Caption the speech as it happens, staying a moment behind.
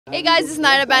Hey guys, this is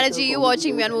Nyra Banerjee. You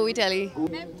watching me on Movie Telly.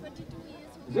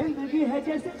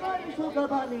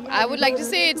 I would like to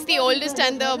say it's the oldest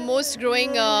and the most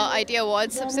growing IT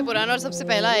awards. सबसे पुराना और सबसे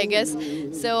पहला, I guess.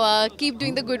 So keep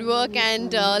doing the good work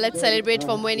and let's celebrate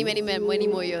for many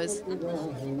more years.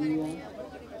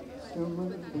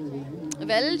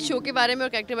 Well show के बारे में और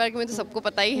character के बारे में तो सबको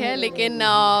पता ही है, लेकिन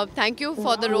thank you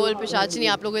for the role पिशाचिनी.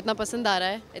 आप लोगों को इतना पसंद आ रहा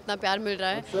है, इतना प्यार मिल रहा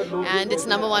है एंड इट्स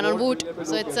नंबर 1 ऑन वूट,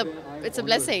 so it's a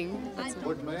blessing.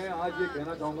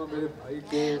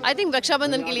 I think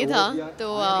Rakshabandhan के लिए था, तो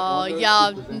या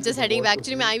जस्ट हेडिंग बैक.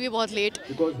 एक्चुअली मैं आई भी बहुत late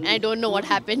and I don't know what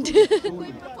happened.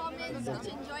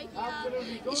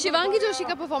 Shivangi Joshi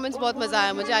का परफॉर्मेंस बहुत मज़ा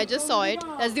आया मुझे. I just saw it.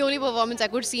 That's the only performance I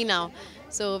could see now,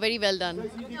 so very well done.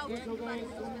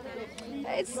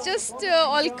 It's just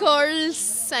all curls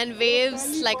and waves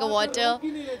like a water.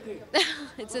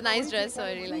 It's a nice dress, so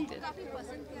I really liked it.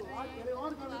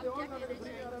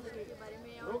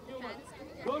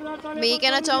 मैं ये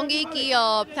कहना चाहूँगी कि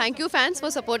thank you fans for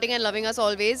supporting and loving us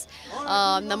always.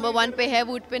 Number 1 पे है,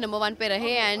 वूट पे number 1 पे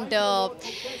रहे एंड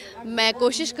मैं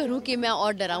कोशिश करूँ कि मैं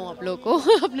और डराऊँ आप लोगों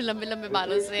को अपने लंबे लंबे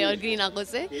बालों से और ग्रीन आंखों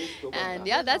से. एंड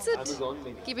या दैट्स इट.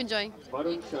 Keep enjoying.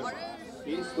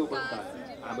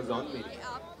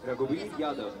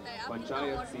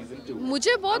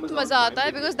 मुझे बहुत मज़ा आता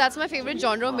है because that's my favourite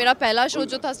genre. मेरा पहला शो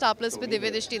जो था स्टार प्लस पे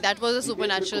दिव्य दृष्टि, that was a super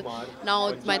natural.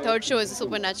 Now my third show is a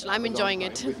super natural. I am enjoying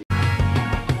it.